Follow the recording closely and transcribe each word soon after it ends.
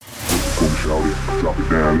shout it, drop it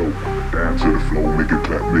down low. Down to the floor, make it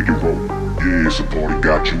clap, make it roll. Yeah, it's a party,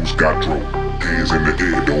 got juice, got dro. Hands in the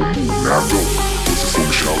air, don't move, now go. Pussy for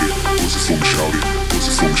me, shout it, pussy for me, shout it,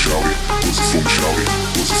 pussy for me, shout it, pussy for me, shout it,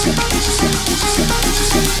 pussy for me, pussy for me, pussy for me, pussy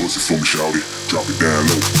for me, pussy for me, shout it, drop it down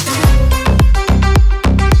low.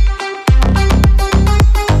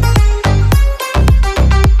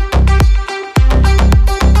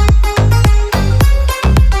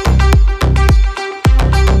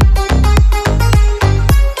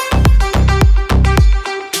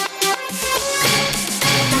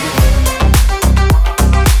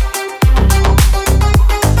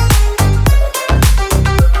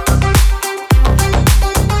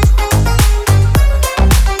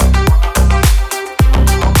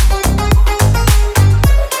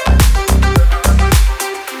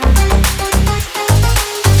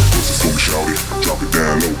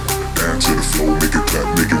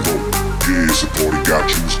 Got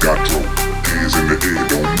juice, got dro. Hands in the air,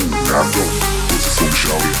 don't move, now go. Pussy for me,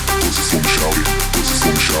 shout it, pussy for me, shout it, pussy for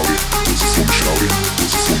me, shout it, pussy for me, shout it,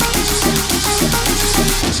 pussy for me, pussy for me, pussy for me, pussy for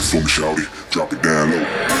me, pussy for me, shout it, drop it down low.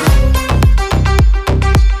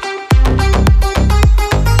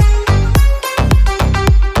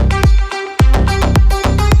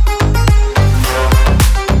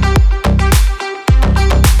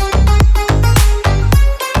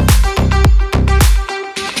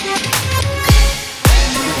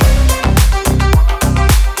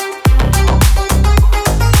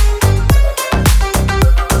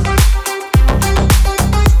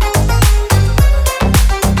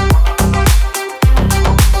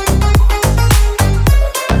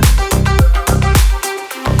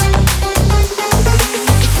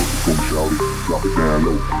 Drop it down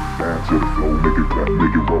low, down to the floor, make it clap,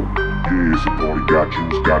 make it roll. Yeah, it's a party, got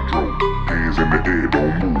juice, got dro. Hands in the air,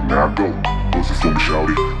 don't move, now go. Pussy for me, shout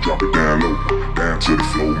it, drop it down low, down to the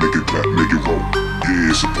floor, make it clap, make it roll. Yeah,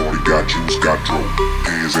 it's a party, got juice, got dro.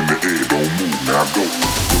 Hands in the air, don't move, now go.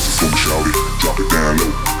 Pussy for me, shout it, drop it down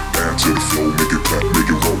low, down to the floor, make it clap, make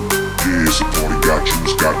it roll. Yeah, it's a party, got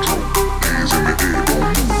juice, got dro. Hands in the air, don't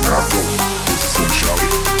move, now go.